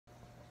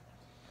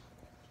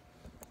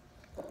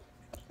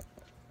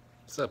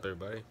What's up,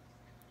 everybody?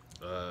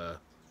 I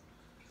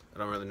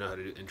don't really know how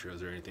to do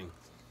intros or anything,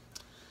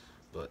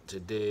 but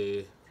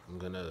today I'm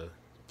gonna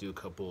do a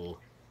couple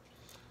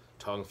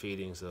tongue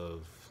feedings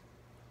of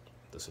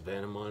the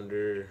Savannah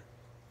monitor,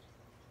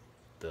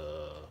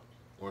 the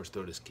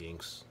orange-throated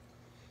skinks,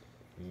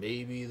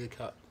 maybe the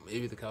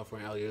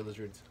California alligator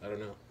lizards. I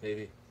don't know,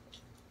 maybe.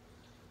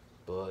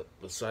 But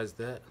besides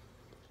that,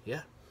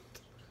 yeah.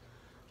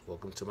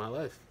 Welcome to my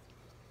life.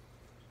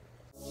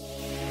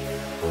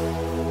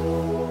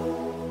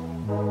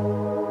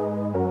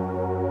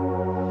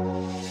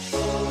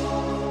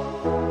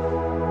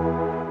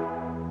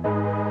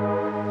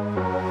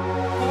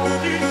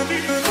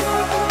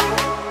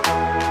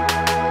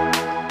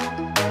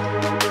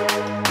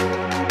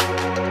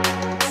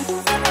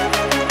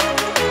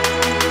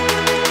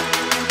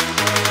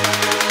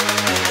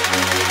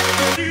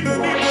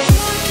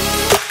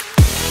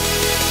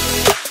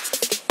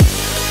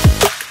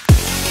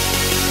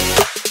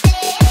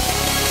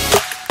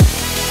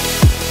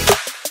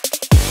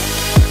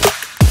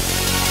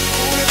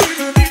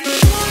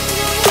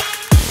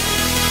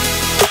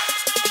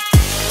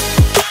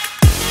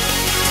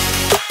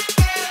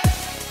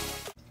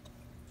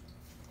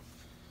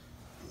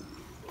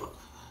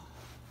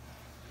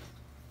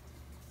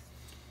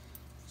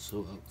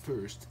 So up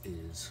first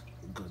is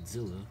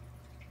Godzilla,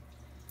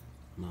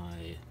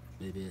 my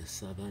baby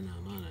Savannah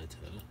monitor,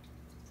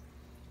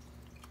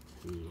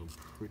 who I'm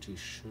pretty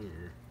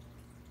sure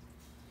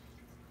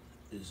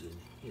is in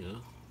here.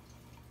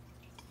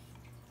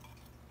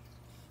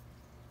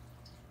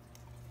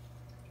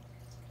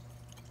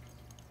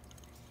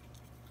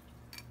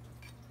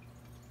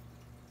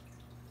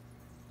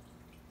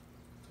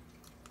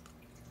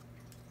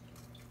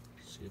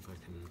 See if I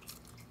can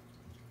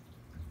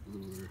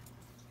lure.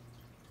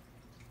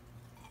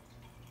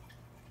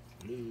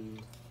 Hello.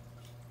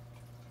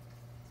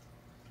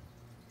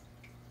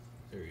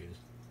 There he is.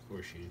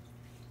 Or she. I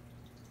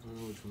don't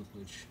know which one's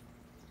which.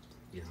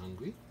 You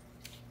hungry?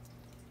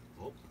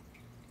 Oh.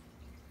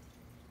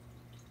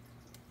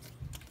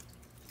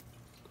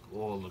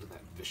 Oh, look at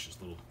that vicious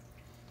little.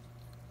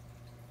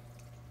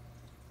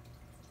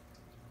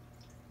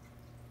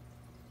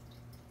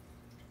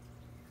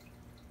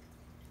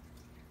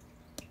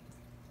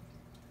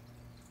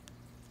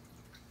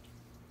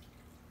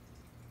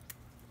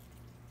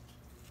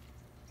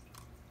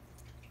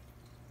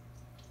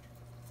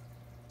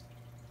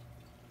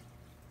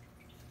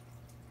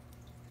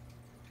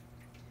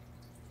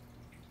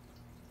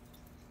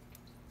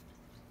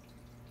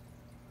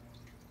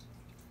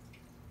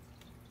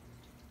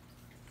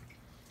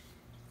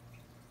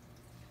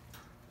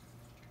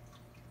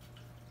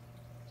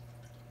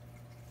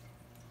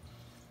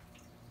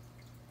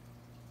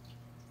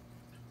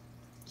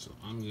 So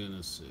I'm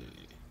gonna say,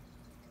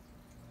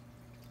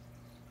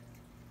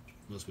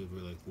 most people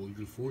are like, well,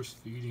 you're force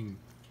feeding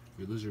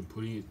your lizard,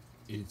 putting it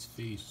in its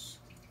face.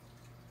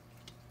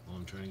 Well,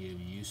 I'm trying to get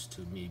used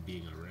to me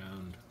being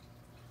around.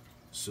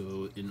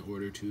 So in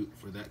order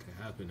for that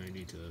to happen, I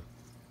need to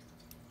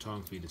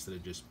tongue feed instead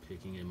of just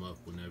picking him up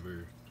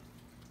whenever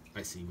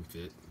I seem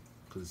fit.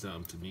 Because it's not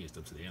up to me, it's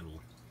up to the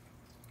animal.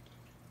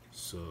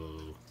 So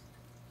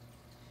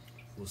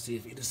we'll see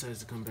if he decides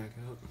to come back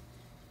out.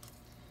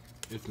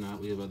 If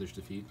not, we have others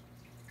to feed.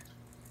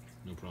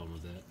 No problem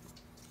with that.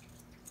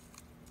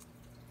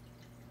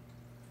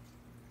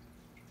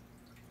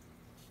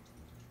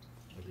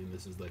 I think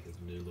this is like his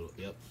new little,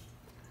 yep.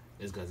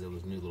 This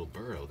Godzilla's new little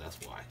burrow, that's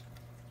why.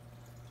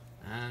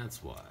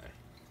 That's why.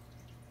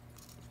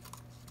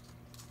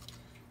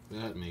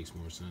 That makes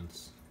more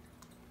sense.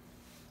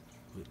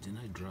 But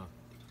didn't I drop?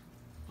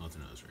 Oh, it's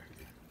another right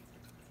here.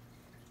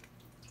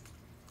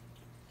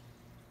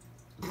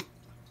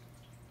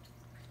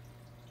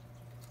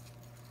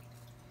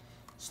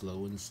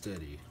 Slow and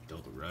steady.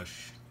 Don't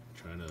rush.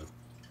 Trying to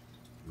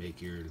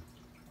make your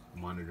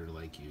monitor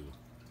like you.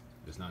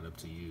 It's not up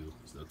to you.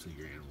 It's up to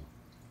your animal.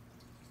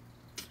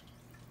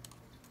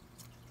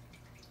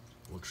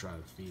 We'll try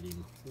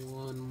feeding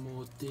one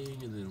more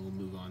thing and then we'll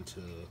move on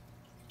to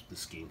the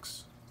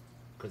skinks.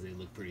 Because they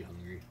look pretty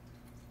hungry.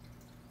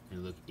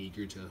 And look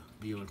eager to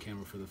be on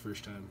camera for the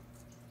first time.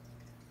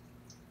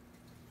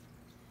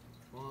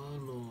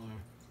 One more.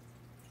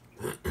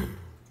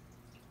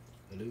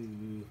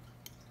 Hello.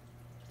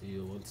 Do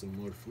you want some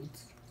more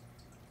foods?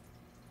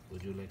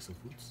 Would you like some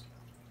foods?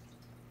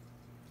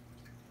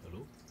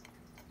 Hello?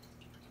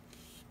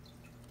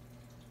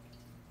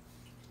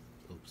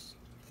 Oops.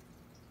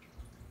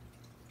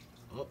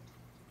 Oh.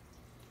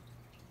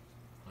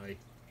 Hi.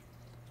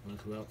 Wanna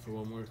come out for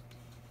one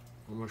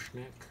more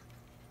snack?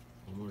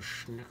 One more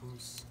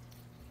schnackums?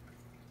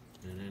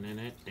 Is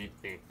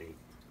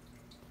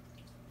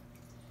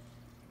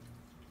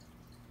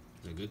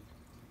that good?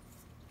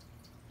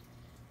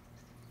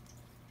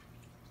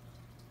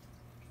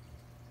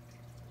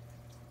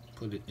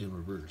 Put it in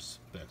reverse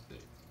back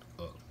there.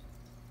 Oh.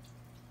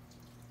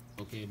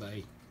 Okay,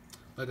 bye.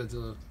 Bye,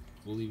 Godzilla.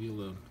 We'll leave you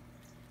alone.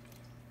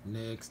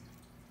 Next.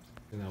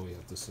 And now we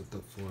have to set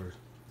up for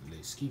the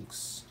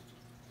Skinks.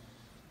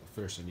 But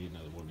first, I need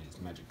another one of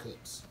these magic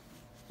cups.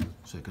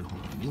 so I can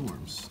hold my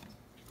mealworms.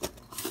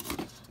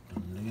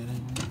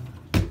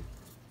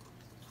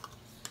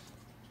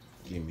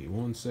 Give me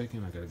 1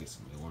 second, I gotta get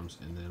some mealworms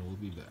and then we'll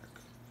be back.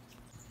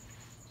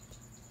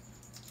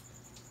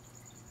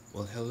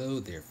 Well, hello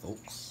there,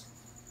 folks.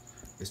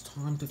 It's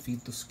time to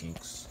feed the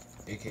skinks,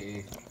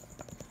 aka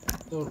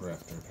the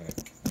raptor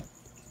pack.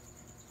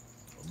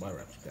 Or my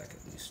raptor pack,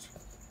 at least.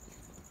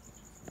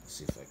 Let's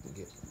see if I can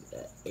get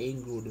that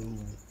angle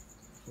down.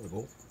 There we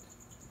go.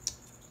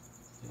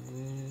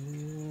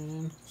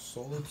 And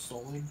solid.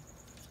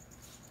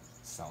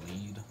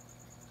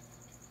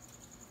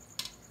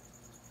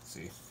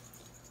 See,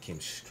 came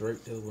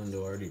straight to the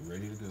window, already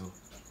ready to go.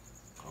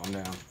 Calm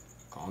down,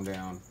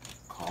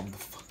 calm the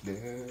fuck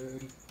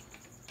down.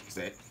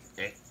 Sit,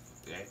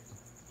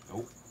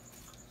 nope.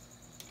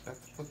 Back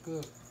the fuck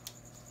up.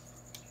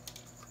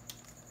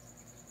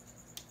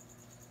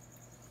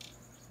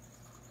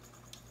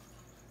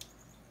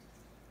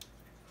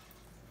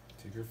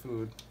 Take your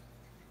food.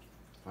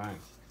 Fine.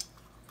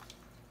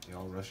 They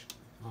all rush.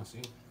 Oh,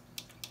 see?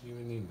 You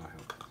even need my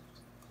help.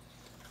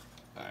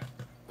 Alright,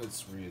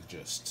 let's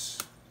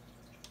readjust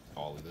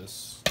all of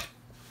this.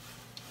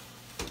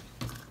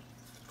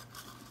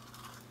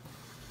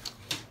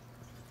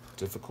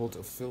 Difficult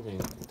of filming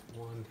with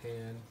one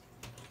hand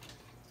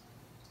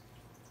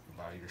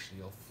by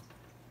yourself.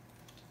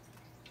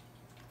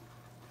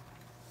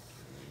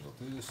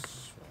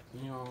 This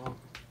right now.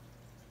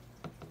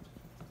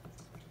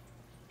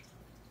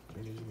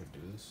 Maybe you would do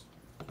this.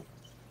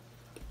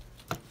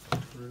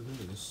 For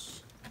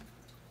this.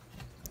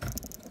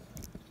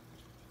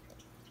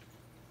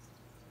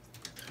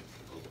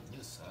 On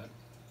this side.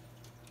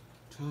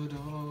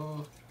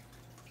 Ta-da!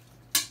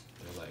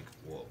 They're like,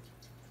 whoa.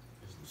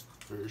 This is the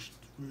first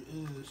for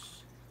us.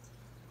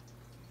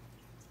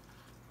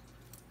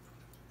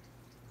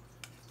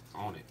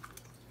 On it.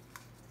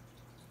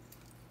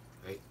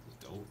 Hey,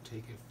 don't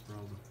take it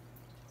from.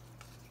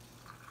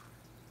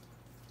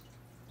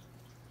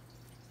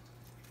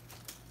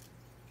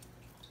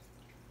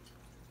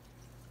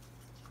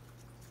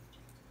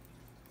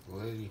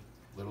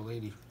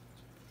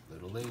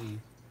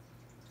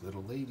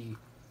 Little lady,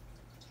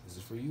 this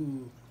is for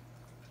you.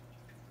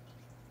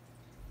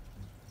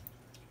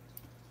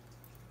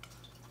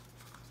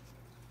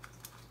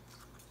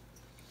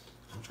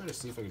 I'm trying to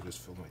see if I can just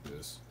film like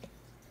this.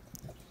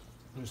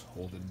 I'll just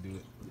hold it and do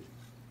it.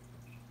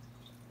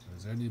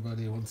 Does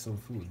anybody want some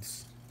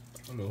foods?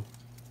 Hello.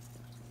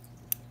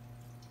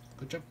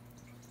 Good job.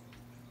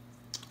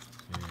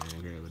 And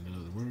grab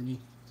another wormy.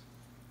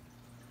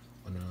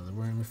 Another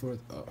wormy for it.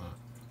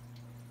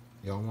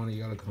 Y'all want it,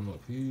 you gotta come up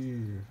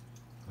here.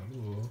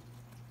 Hello.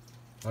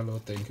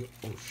 Hello, thank you.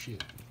 Oh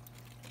shit.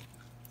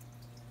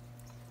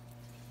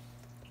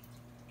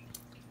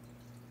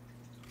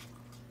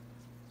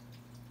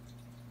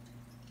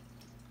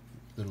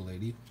 Little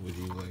lady, would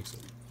you like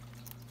some?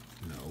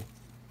 No.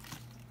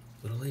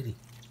 Little lady,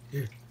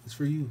 here, it's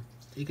for you.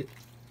 Take it.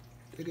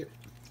 Take it.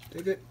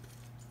 Take it.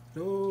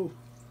 No.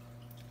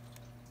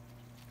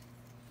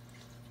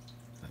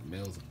 That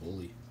male's a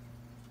bully.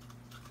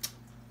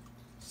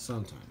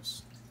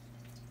 Sometimes.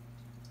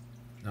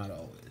 Not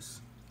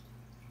always.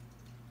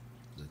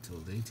 Little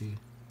lady,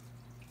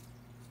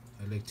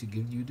 I'd like to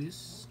give you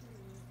this.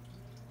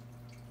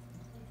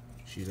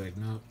 She's like,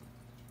 no.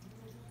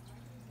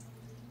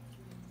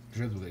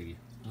 The other lady.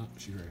 Oh,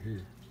 she's right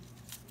here.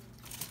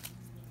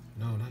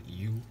 No, not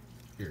you.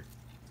 Here.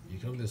 You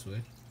come this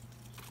way.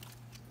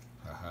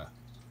 Haha.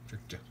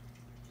 Tricked ya.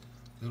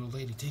 Little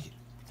lady, take it.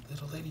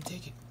 Little lady,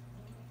 take it.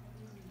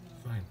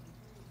 Fine.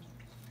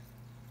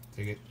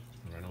 Take it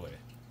and run away.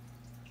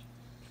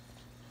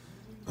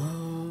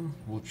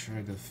 We'll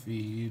try to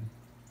feed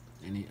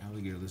any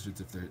alligator lizards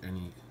if there are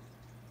any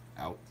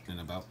out and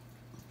about.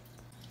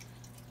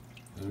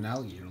 There's an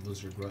alligator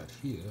lizard right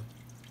here.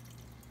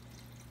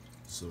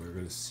 So we're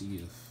gonna see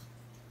if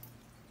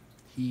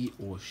he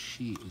or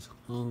she is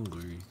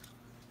hungry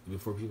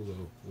before people go,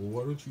 well,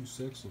 why don't you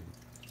sex them?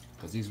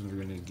 Because these ones are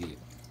gonna get,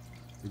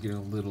 we're getting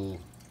a little,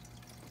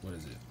 what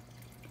is it?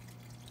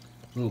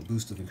 A little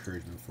boost of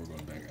encouragement before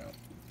going back out.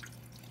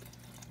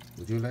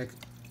 Would you like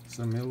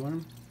some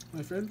mealworm,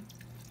 my friend?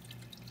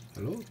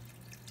 Hello?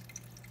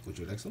 Would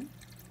you like some?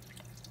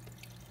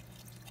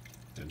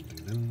 Dun,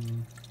 dun,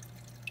 dun.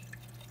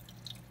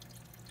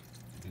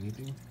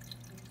 Anything?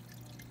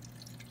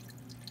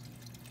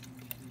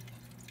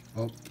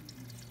 Oh.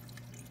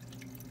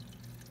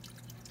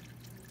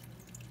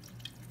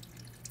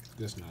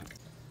 Guess not.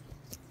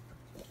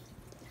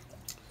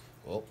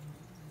 Well,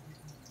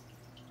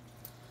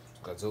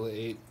 Godzilla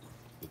ate,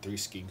 the 3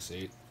 skinks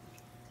ate.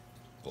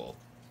 Well,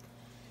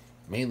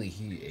 mainly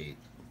he ate,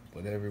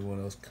 but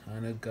everyone else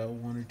kind of got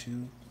 1 or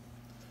 2.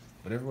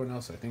 But everyone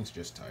else, I think, is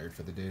just tired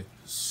for the day.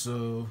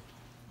 So,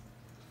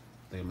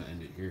 I think I'm going to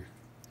end it here.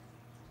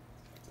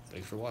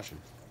 Thanks for watching.